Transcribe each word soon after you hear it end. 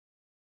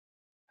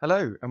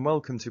Hello and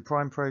welcome to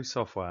PrimePro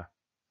software.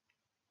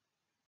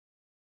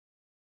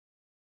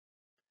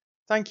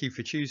 Thank you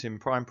for choosing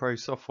PrimePro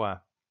software.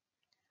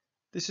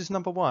 This is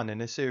number one in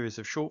a series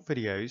of short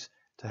videos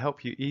to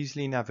help you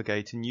easily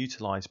navigate and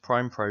utilize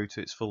PrimePro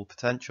to its full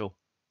potential.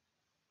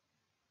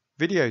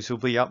 Videos will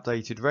be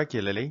updated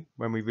regularly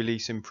when we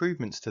release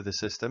improvements to the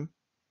system,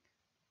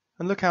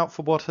 and look out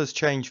for what has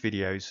changed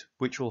videos,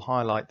 which will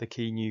highlight the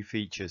key new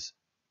features.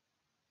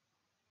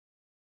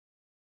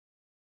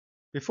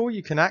 Before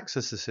you can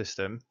access the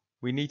system,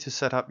 we need to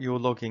set up your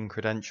login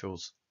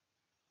credentials.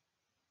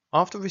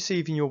 After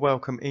receiving your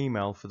welcome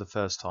email for the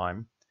first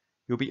time,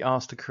 you'll be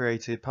asked to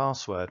create a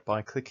password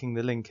by clicking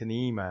the link in the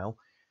email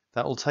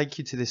that will take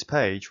you to this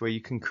page where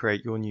you can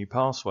create your new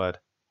password.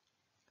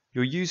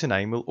 Your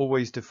username will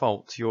always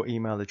default to your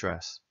email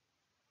address.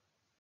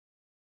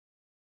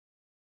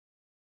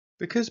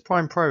 Because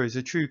PrimePro is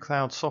a true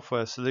cloud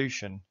software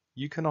solution,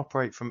 you can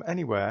operate from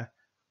anywhere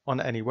on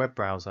any web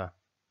browser.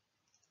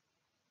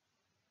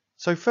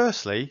 So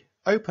firstly,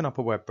 open up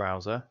a web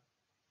browser,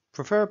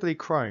 preferably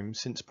Chrome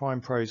since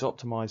PrimePro is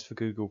optimized for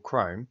Google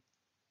Chrome.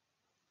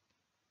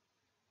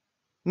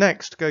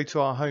 Next, go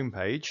to our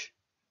homepage,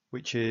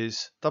 which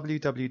is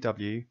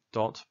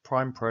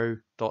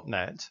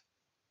www.primepro.net,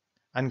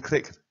 and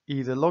click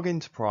either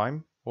Login to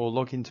Prime or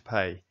Login to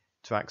Pay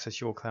to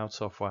access your cloud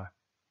software.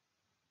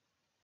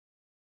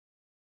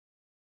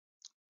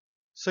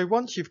 So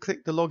once you've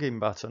clicked the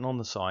Login button on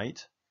the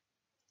site,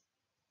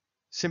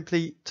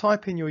 simply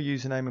type in your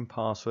username and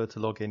password to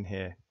log in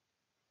here.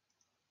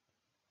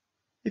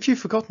 If you've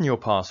forgotten your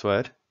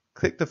password,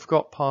 click the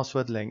Forgot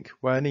Password link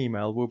where an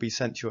email will be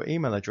sent to your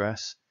email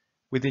address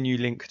with a new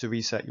link to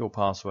reset your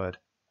password.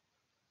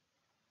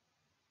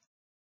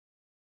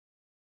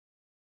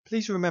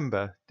 Please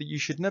remember that you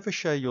should never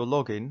share your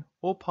login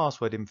or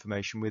password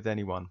information with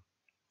anyone.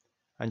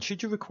 And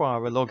should you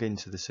require a login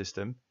to the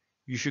system,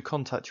 you should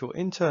contact your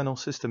internal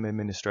system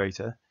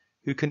administrator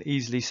who can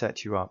easily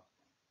set you up.